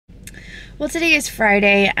Well, today is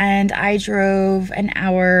Friday, and I drove an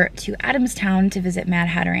hour to Adamstown to visit Mad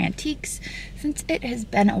Hatter Antiques, since it has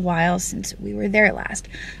been a while since we were there last.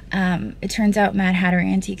 It turns out Mad Hatter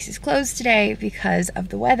Antiques is closed today because of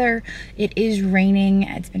the weather. It is raining.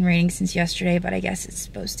 It's been raining since yesterday, but I guess it's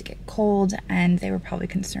supposed to get cold, and they were probably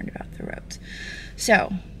concerned about the roads.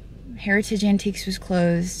 So, Heritage Antiques was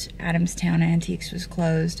closed, Adamstown Antiques was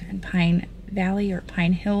closed, and Pine Valley or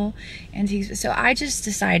Pine Hill Antiques. So I just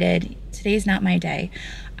decided today's not my day.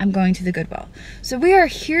 I'm going to the Goodwill. So we are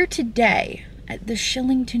here today at the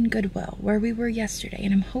Shillington Goodwill where we were yesterday,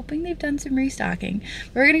 and I'm hoping they've done some restocking.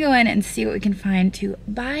 We're gonna go in and see what we can find to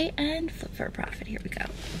buy and flip for a profit. Here we go.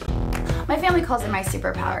 My family calls it my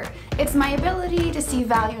superpower. It's my ability to see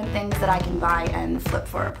value in things that I can buy and flip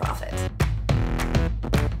for a profit.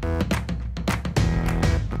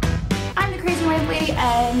 I'm the Crazy Wife Lady,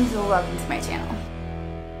 and welcome to my channel.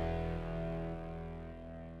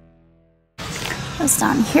 This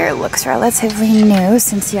down here looks relatively new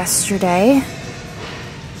since yesterday.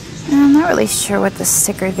 I'm not really sure what the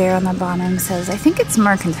sticker there on the bottom says. I think it's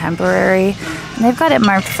more contemporary, and they've got it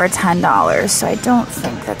marked for $10, so I don't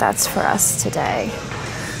think that that's for us today.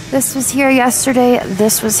 This was here yesterday.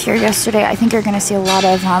 This was here yesterday. I think you're going to see a lot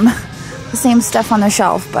of the same stuff on the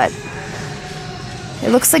shelf, but it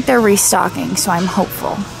looks like they're restocking, so I'm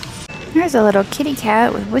hopeful. There's a little kitty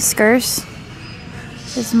cat with whiskers.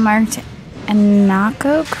 It's marked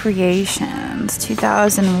Anako Creations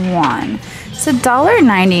 2001. It's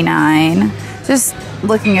 $1.99. Just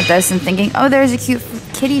looking at this and thinking, oh, there's a cute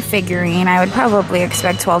kitty figurine. I would probably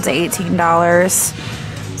expect $12 to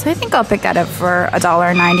 $18. So I think I'll pick that up for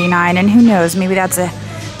 $1.99, and who knows, maybe that's a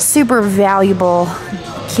super valuable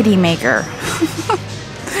kitty maker.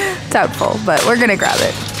 Doubtful, but we're gonna grab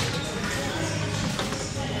it.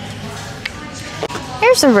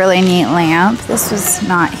 Here's a really neat lamp. This was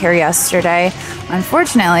not here yesterday.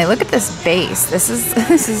 Unfortunately, look at this base. This is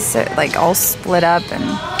like all split up,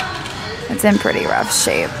 and it's in pretty rough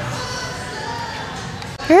shape.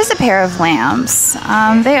 Here's a pair of lamps.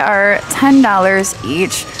 They are $10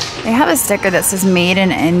 each. They have a sticker that says "Made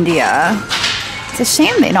in India." It's a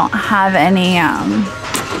shame they don't have any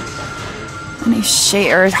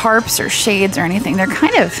shade or harps or shades or anything. They're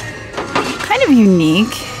kind of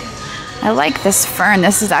unique. I like this fern.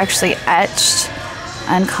 This is actually etched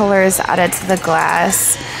and colors added to the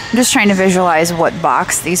glass. I'm just trying to visualize what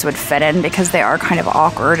box these would fit in because they are kind of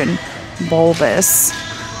awkward and bulbous.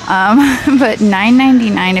 But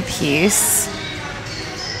 $9.99 a piece.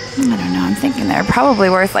 I don't know. I'm thinking they're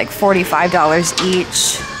probably worth like $45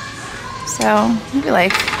 each. So maybe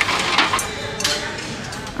like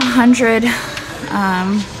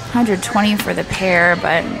 120 for the pair,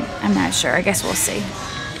 but I'm not sure. I guess we'll see.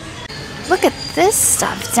 Look at this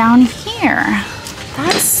stuff down here.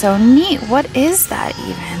 That's so neat. What is that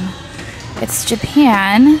even? It's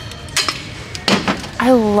Japan.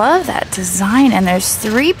 I love that design, and there's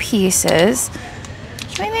 3 pieces.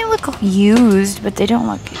 I mean, they look used, but they don't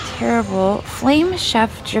look terrible. Flame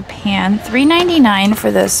Chef Japan, $3.99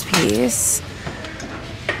 for this piece.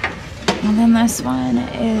 And then this one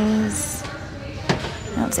is,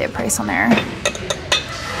 I don't see a price on there.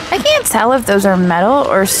 I can't tell if those are metal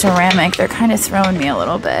or ceramic. They're kind of throwing me a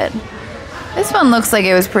little bit. This one looks like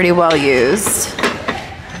it was pretty well used.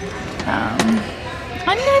 I'm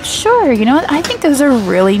not sure. You know what? I think those are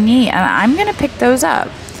really neat, and I'm going to pick those up.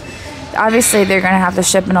 Obviously, they're going to have to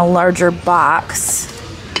ship in a larger box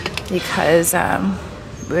because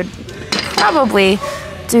we would probably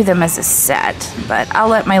do them as a set, but I'll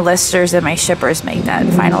let my listers and my shippers make that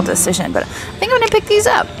final decision. But I think I'm going to pick these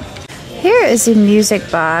up. Here is a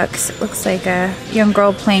music box. It looks like a young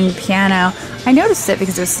girl playing piano. I noticed it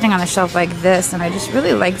because it was sitting on the shelf like this, and I just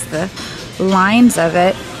really liked the lines of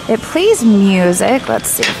it. It plays music. Let's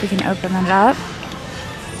see if we can open it up.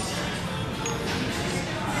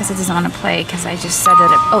 I guess it doesn't want to play because I just said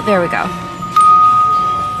that it... Oh, there we go.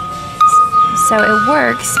 So it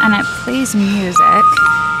works, and it plays music.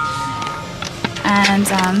 And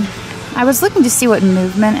I was looking to see what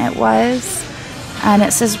movement it was. And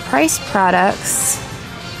it says price products,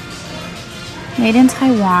 made in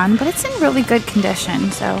Taiwan, but it's in really good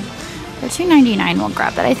condition. So for $2.99, we'll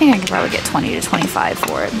grab that. I think I could probably get $20 to $25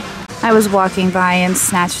 for it. I was walking by and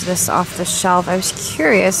snatched this off the shelf. I was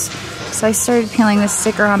curious, so I started peeling the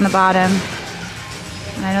sticker on the bottom.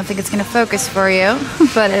 And I don't think it's going to focus for you,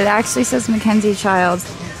 but it actually says Mackenzie Childs.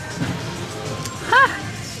 Huh.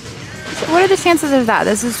 What are the chances of that?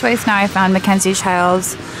 This is twice now I found Mackenzie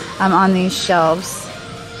Childs on these shelves.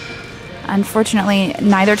 Unfortunately,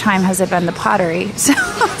 neither time has it been the pottery, so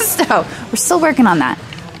we're still working on that.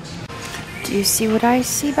 Do you see what I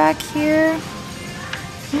see back here?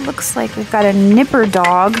 It looks like we've got a nipper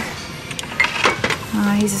dog.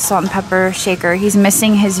 He's a salt and pepper shaker. He's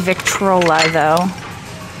missing his Victrola though.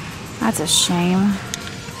 That's a shame.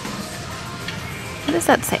 What does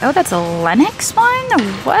that say? Oh, that's a Lennox one?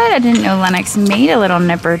 What? I didn't know Lennox made a little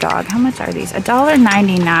nipper dog. How much are these?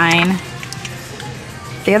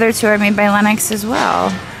 $1.99. The other two are made by Lennox as well.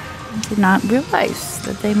 I did not realize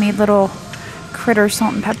that they made little critter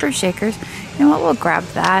salt and pepper shakers. You know what? We'll grab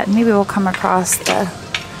that. Maybe we'll come across the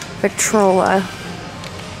Victrola.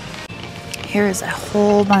 Here is a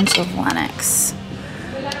whole bunch of Lennox.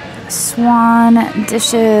 Swan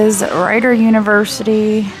dishes, Rider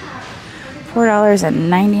University,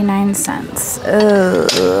 $4.99.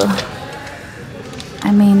 Ugh.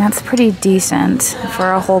 I mean, that's pretty decent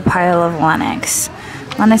for a whole pile of Lennox.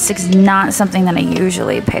 Lennox is not something that I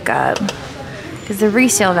usually pick up because the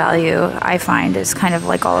resale value I find is kind of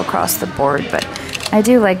like all across the board, but I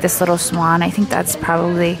do like this little Swan. I think that's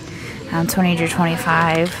probably 20 to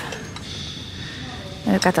 25.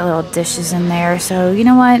 They've got the little dishes in there, so you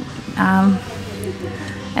know what? I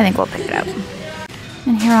think we'll pick it up.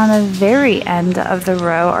 And here on the very end of the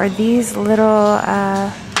row are these little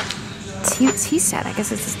tea set. I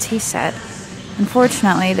guess it's a tea set.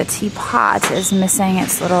 Unfortunately, the teapot is missing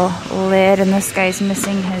its little lid, and this guy's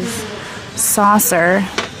missing his saucer.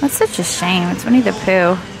 That's such a shame. It's Winnie the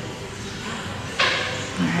Pooh.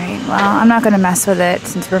 Alright, well, I'm not going to mess with it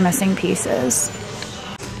since we're missing pieces.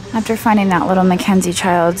 After finding that little Mackenzie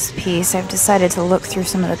Childs piece, I've decided to look through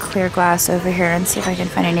some of the clear glass over here and see if I can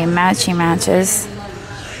find any matchy matches.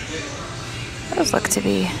 Those look to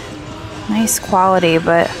be nice quality,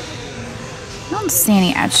 but I don't see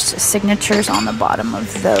any etched signatures on the bottom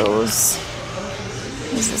of those.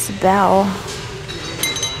 There's this bell.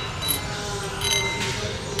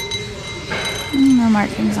 No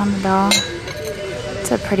markings on the bell.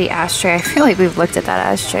 It's a pretty ashtray. I feel like we've looked at that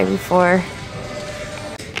ashtray before.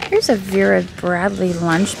 Here's a Vera Bradley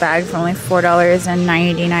lunch bag for only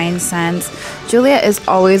 $4.99. Julia is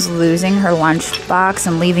always losing her lunch box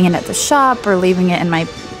and leaving it at the shop or leaving it in my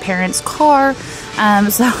parents' car. So I'm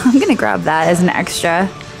going to grab that as an extra.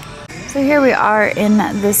 So here we are in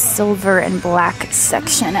the silver and black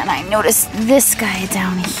section, and I noticed this guy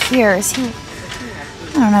down here. Is he...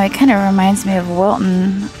 I don't know, it kind of reminds me of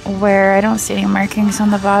Wilton, where I don't see any markings on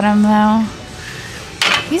the bottom though.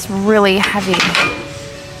 He's really heavy.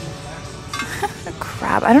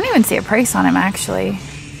 Crap, I don't even see a price on him actually.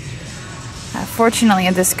 Fortunately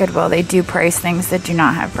at this Goodwill they do price things that do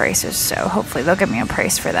not have prices, so hopefully they'll give me a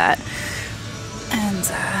price for that. And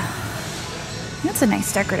that's a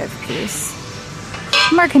nice decorative piece.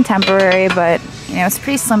 More contemporary, but you know, it's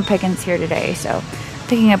pretty slim pickings here today, so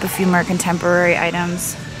picking up a few more contemporary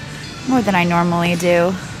items, more than I normally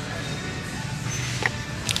do.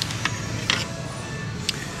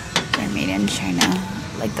 They're made in China,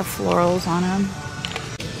 like the florals on them.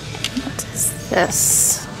 What is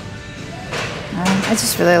this? I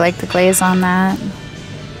just really like the glaze on that,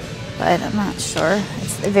 but I'm not sure.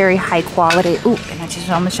 It's very high quality. Ooh, and I just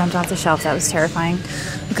almost jumped off the shelf. That was terrifying.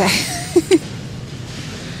 Okay.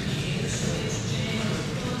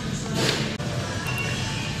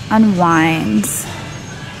 Unwinds.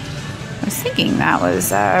 I was thinking that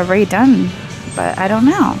was already done, but I don't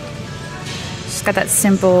know. Just got that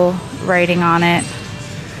simple writing on it.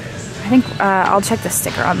 I think I'll check the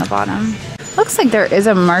sticker on the bottom. Looks like there is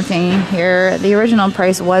a marking here. The original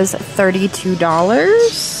price was $32.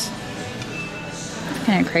 That's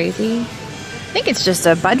kind of crazy. I think it's just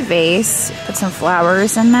a bud vase. Put some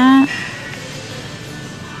flowers in that.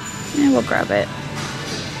 Yeah, we'll grab it.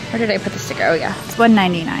 Where did I put the sticker? Oh yeah, it's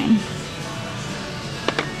 $1.99.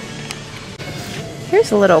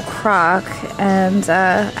 Here's a little crock, and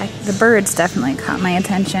the birds definitely caught my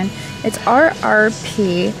attention. It's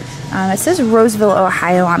RRP. It says Roseville,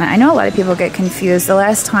 Ohio on it. I know a lot of people get confused. The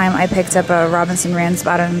last time I picked up a Robinson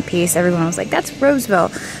Ransbottom piece, everyone was like, that's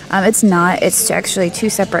Roseville. It's not. It's actually two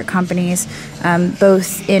separate companies,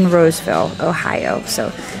 both in Roseville, Ohio.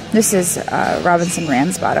 So this is Robinson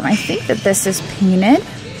Ransbottom. I think that this is painted.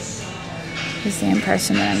 Is the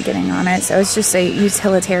impression that I'm getting on it. So it's just a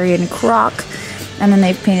utilitarian crock, and then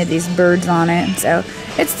they've painted these birds on it. So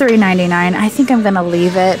it's $3.99. I think I'm gonna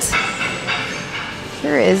leave it.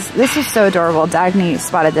 This is so adorable. Dagny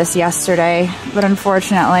spotted this yesterday, but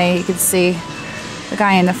unfortunately you can see the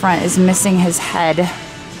guy in the front is missing his head.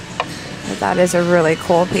 But that is a really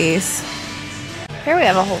cool piece. Here we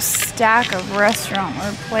have a whole stack of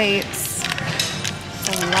restaurantware plates. It's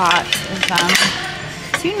a lot of them.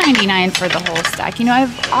 $2.99 for the whole stack. You know,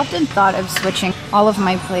 I've often thought of switching all of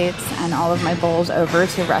my plates and all of my bowls over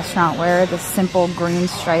to restaurantware, the simple green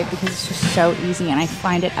stripe, because it's just so easy and I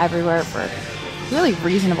find it everywhere for really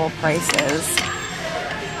reasonable prices.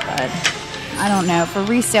 But I don't know, for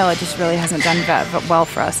resale it just really hasn't done well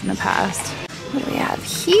for us in the past. What do we have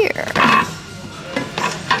here?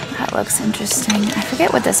 That looks interesting. I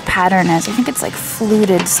forget what this pattern is. I think it's like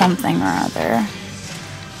fluted something or other.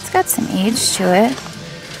 It's got some age to it.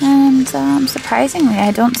 And surprisingly, I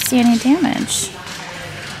don't see any damage.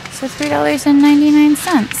 So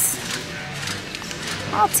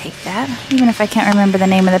 $3.99. I'll take that, even if I can't remember the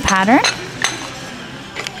name of the pattern.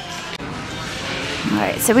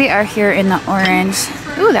 Alright, so we are here in the orange.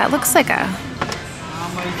 Ooh, that looks like a...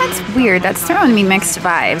 That's weird. That's throwing me mixed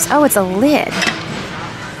vibes. Oh, it's a lid.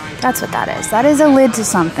 That's what that is. That is a lid to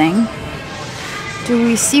something. Do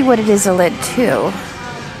we see what it is a lid to?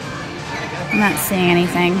 I'm not seeing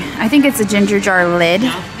anything. I think it's a ginger jar lid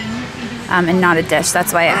and not a dish.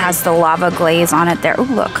 That's why it has the lava glaze on it there. Oh,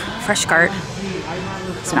 look. Fresh cart.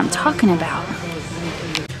 That's what I'm talking about.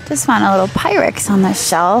 Just found a little Pyrex on the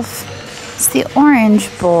shelf. It's the orange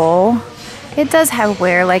bowl. It does have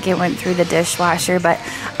wear, like it went through the dishwasher, but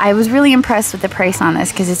I was really impressed with the price on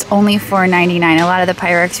this because it's only $4.99. A lot of the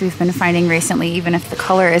Pyrex we've been finding recently, even if the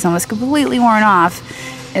color is almost completely worn off,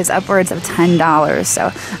 is upwards of $10. So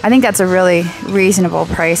I think that's a really reasonable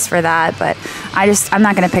price for that, but I'm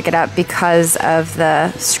not going to pick it up because of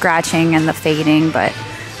the scratching and the fading, but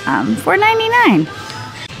 $4.99.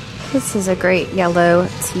 This is a great yellow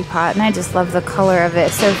teapot, and I just love the color of it.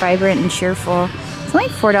 It's so vibrant and cheerful. It's only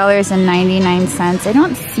 $4.99. I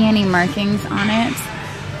don't see any markings on it,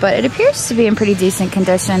 but it appears to be in pretty decent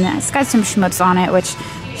condition. It's got some schmutz on it, which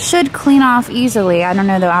should clean off easily. I don't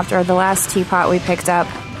know though, after the last teapot we picked up,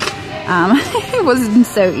 it wasn't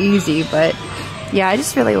so easy, but yeah, I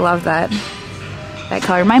just really love that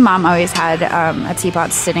color. My mom always had a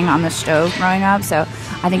teapot sitting on the stove growing up, so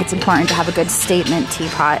I think it's important to have a good statement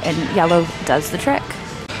teapot, and yellow does the trick.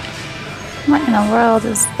 What in the world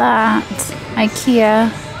is that? IKEA.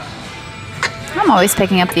 I'm always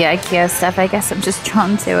picking up the IKEA stuff. I guess I'm just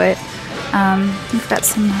drawn to it. We've got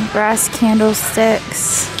some brass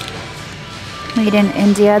candlesticks made in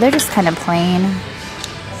India. They're just kind of plain.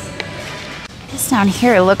 This down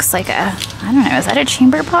here looks like I don't know, is that a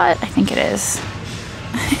chamber pot? I think it is.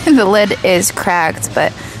 The lid is cracked,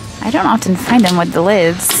 but I don't often find them with the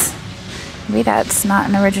lids. Maybe that's not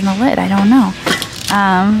an original lid, I don't know.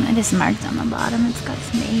 It is marked on the bottom. It's got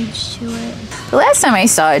some age to it. The last time I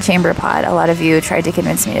saw a chamber pot, a lot of you tried to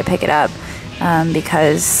convince me to pick it up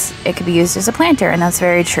because it could be used as a planter, and that's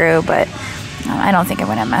very true, but I don't think I'm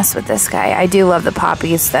going to mess with this guy. I do love the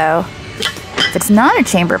poppies, though. If it's not a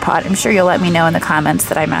chamber pot, I'm sure you'll let me know in the comments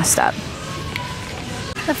that I messed up.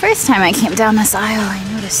 The first time I came down this aisle, I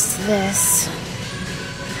noticed this.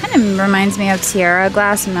 Kind of reminds me of tiara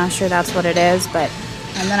glass. I'm not sure that's what it is, but...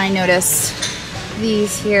 And then I noticed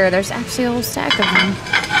these here. There's actually a whole stack of them.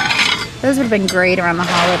 Those would have been great around the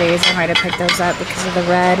holidays. I might have picked those up because of the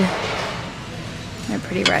red. They're a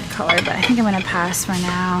pretty red color, but I think I'm going to pass for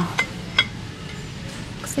now.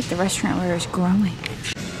 Looks like the restaurantware is growing.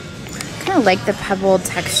 Kind of like the pebbled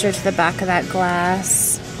texture to the back of that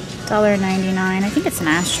glass. $1.99. I think it's an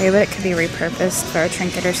ashtray, but it could be repurposed for a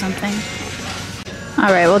trinket or something.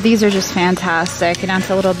 Alright, well these are just fantastic. And that's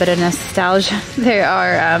a little bit of nostalgia. They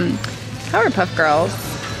are Powerpuff Girls.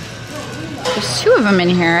 There's two of them in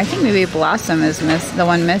here. I think maybe Blossom is the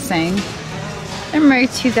one missing. They're my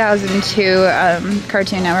 2002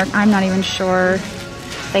 Cartoon Network. I'm not even sure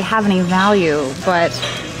they have any value, but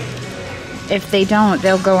if they don't,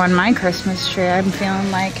 they'll go on my Christmas tree. I'm feeling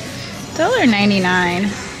like $1.99.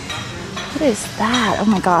 What is that? Oh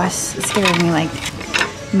my gosh, it's giving me like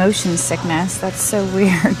motion sickness. That's so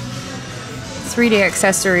weird. 3D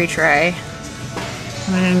accessory tray.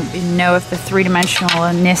 I don't even know if the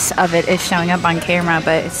three-dimensionalness of it is showing up on camera,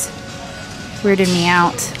 but it's weirded me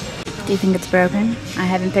out. Do you think it's broken? I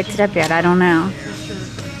haven't picked it up yet. I don't know.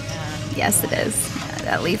 Yes, it is.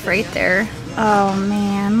 That leaf right there. Oh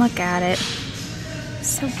man, look at it.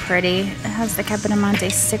 So pretty. It has the Capitamonte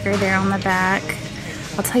sticker there on the back.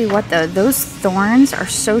 I'll tell you what though, those thorns are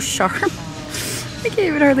so sharp. I can't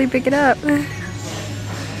even hardly pick it up.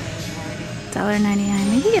 $1.99.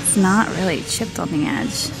 Maybe it's not really chipped on the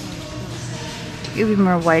edge. It would be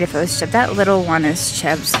more white if it was chipped. That little one is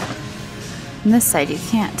chipped. On this side you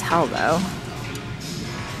can't tell though.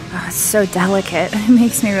 Oh, it's so delicate. It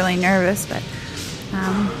makes me really nervous, but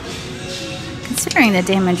considering the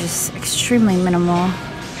damage is extremely minimal,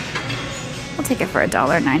 we'll take it for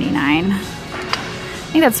 $1.99.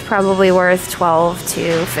 think that's probably worth $12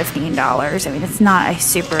 to $15. I mean, it's not a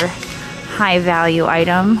super high value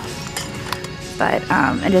item, but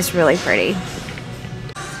it is really pretty.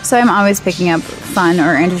 So I'm always picking up fun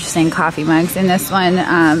or interesting coffee mugs, and this one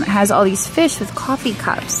has all these fish with coffee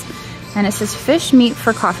cups, and it says fish meat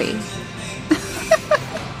for coffee.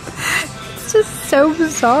 It's just so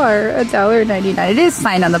bizarre. $1.99. It is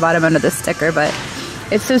signed on the bottom end of the sticker, but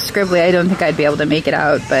it's so scribbly I don't think I'd be able to make it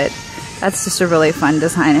out, but that's just a really fun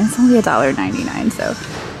design. It's only $1.99, so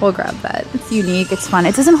we'll grab that. It's unique, it's fun.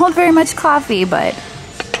 It doesn't hold very much coffee, but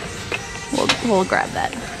we'll grab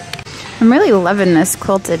that. I'm really loving this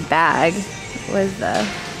quilted bag with the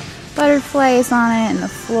butterflies on it and the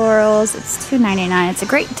florals. It's $2.99. It's a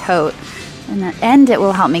great tote, and it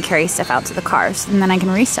will help me carry stuff out to the cars, and then I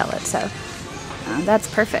can resell it, so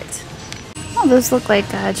that's perfect. Oh, those look like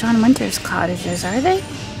John Winter's cottages, are they?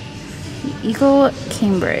 The Eagle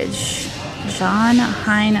Cambridge, John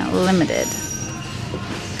Hine Limited.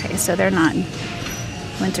 Okay, so they're not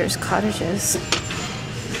Winter's cottages.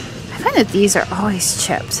 I find that these are always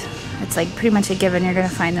chipped. It's like pretty much a given you're gonna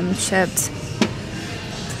find them chipped.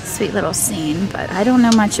 Sweet little scene, but I don't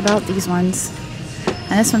know much about these ones.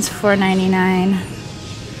 And this one's $4.99.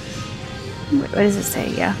 What does it say?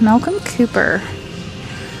 Yeah, Malcolm Cooper.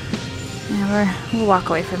 Yeah, we'll walk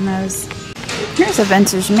away from those. Here's a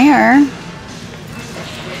vintage mirror.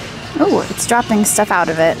 Oh, it's dropping stuff out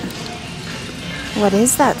of it. What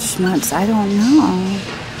is that schmutz? I don't know.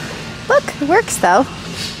 Look, it works though.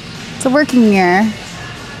 It's a working mirror.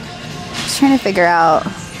 Just trying to figure out.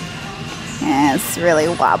 Yeah, it's really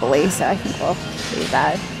wobbly, so I think we'll leave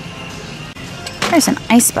that. There's an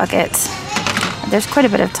ice bucket. There's quite a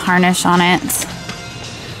bit of tarnish on it,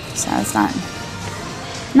 so it's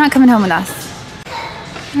not coming home with us.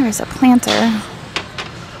 There's a planter.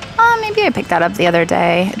 Oh, maybe I picked that up the other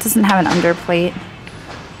day. It doesn't have an underplate.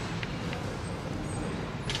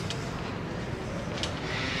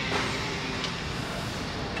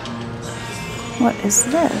 What is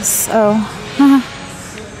this? Oh,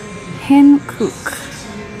 Hankook.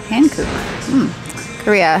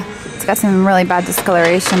 Korea. It's got some really bad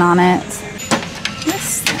discoloration on it.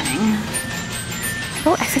 This thing.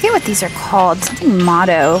 Oh, I forget what these are called. Something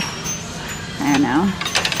motto. I don't know.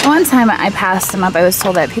 One time I passed them up, I was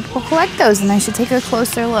told that people collect those and I should take a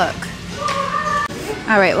closer look.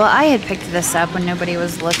 Alright, well I had picked this up when nobody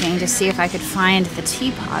was looking to see if I could find the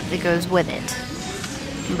teapot that goes with it.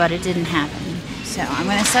 But it didn't happen. So I'm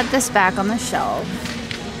going to set this back on the shelf.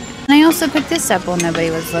 And I also picked this up when nobody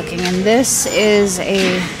was looking, and this is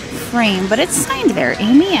a frame, but it's signed there,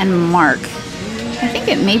 Amy and Mark. I think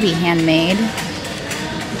it may be handmade.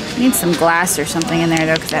 Needs some glass or something in there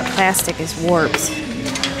though, because that plastic is warped.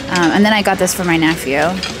 And then I got this for my nephew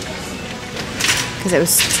because it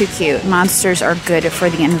was too cute. Monsters are good for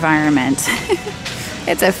the environment.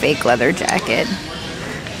 It's a fake leather jacket.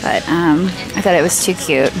 But I thought it was too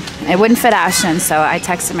cute. It wouldn't fit Ashton, so I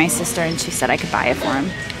texted my sister and she said I could buy it for him.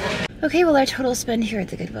 Okay, well our total spend here at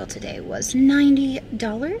the Goodwill today was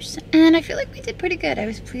 $90, and I feel like we did pretty good. I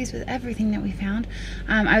was pleased with everything that we found.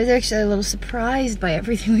 I was actually a little surprised by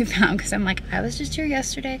everything we found because I'm like, I was just here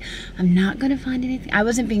yesterday. I'm not gonna find anything. I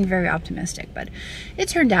wasn't being very optimistic, but it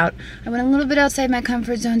turned out. I went a little bit outside my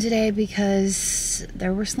comfort zone today because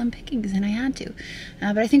there were slim pickings and I had to.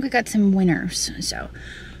 But I think we got some winners, so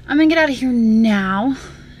I'm gonna get out of here now,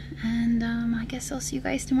 and I guess I'll see you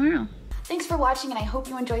guys tomorrow. Thanks for watching, and I hope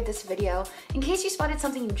you enjoyed this video. In case you spotted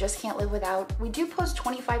something you just can't live without, we do post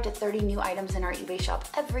 25 to 30 new items in our eBay shop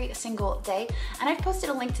every single day, and I've posted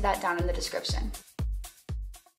a link to that down in the description.